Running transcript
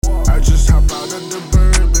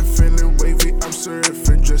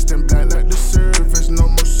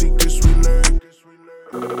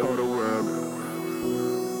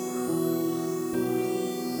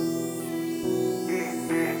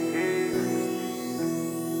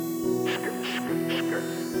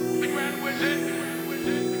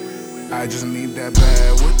I just need that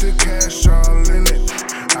bag with the cash all in it.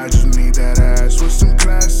 I just need that ass with some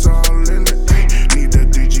class all in it. Need a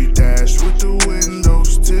DG dash with the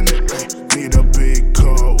windows tinted. Need a big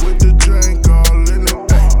car with the drink all in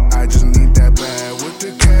it. I just need that bag with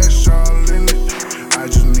the cash all in it. I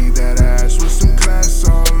just need that ass with some class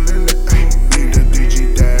all in it. Need a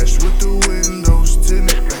DG dash with the windows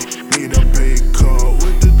tinted. Need a big car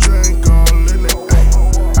with the drink all in it.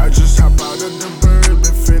 I just hop out of the bird,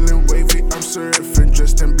 been feeling wavy, I'm surfing.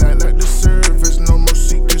 Dressed in black like the service, no more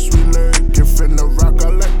secrets we lurking. Finna rock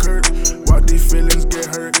all like Kurt, while these feelings get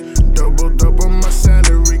hurt. Doubled up on my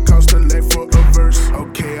salary, cost a leg for a verse.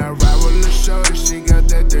 Okay, I ride with a shorty, she got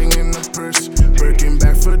that thing in the purse. Working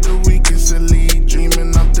back for the weekend, Celine,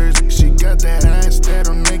 dreaming I'm thirsty. She got that ass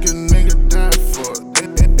that'll make a nigga die for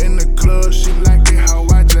it. In the club, she like it how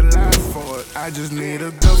I July for it. I just need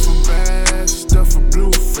a duffel bag, stuff for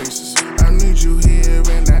blue faces. I need you here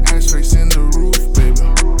and that ass face in the roof, baby.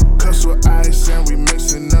 Cuss with ice and we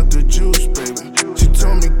mixing up the juice, baby. She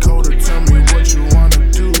told me, Dakota, tell me what you wanna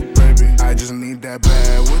do, baby. I just need that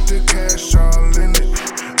bag with the cash all in it.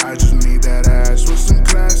 I just need that ass with some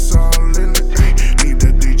class all in it. Need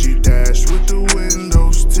a DG dash with the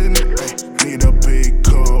windows tinted. Need a big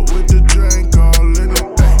car with the drink all in it.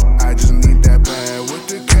 I just need that bag with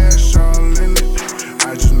the cash all in it.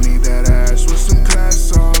 I just need that ass with some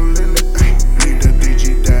class all in it. Need a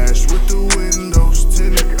DG dash with the windows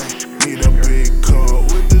tinted. Need a big car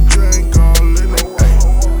with the drink all in it.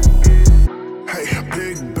 Hey,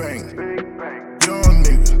 big bang, young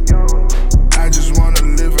nigga. I just wanna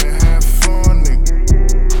live and have fun,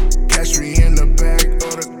 nigga. Catch me in the back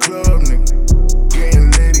of the club, nigga.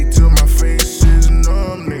 Getting litty till my face is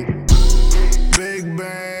numb, nigga. Big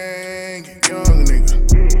bang, young nigga.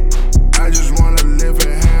 I just wanna live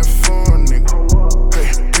and have fun, nigga. Hey,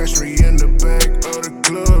 catch me in the back of the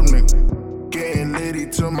club, nigga. Getting litty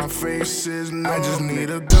till my face is numb. I just need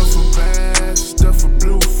a duffel bag, stuff for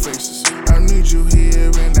blue faces. I need you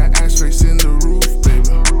here and that ass face in the roof, baby.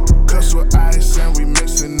 Cuss with ice and we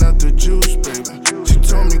mixing up the juice, baby. She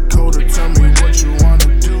told me, Dakota, tell me what you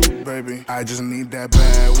wanna do, baby. I just need that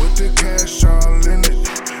bag with the cash all in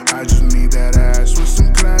it. I just need that ass with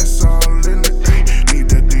some class all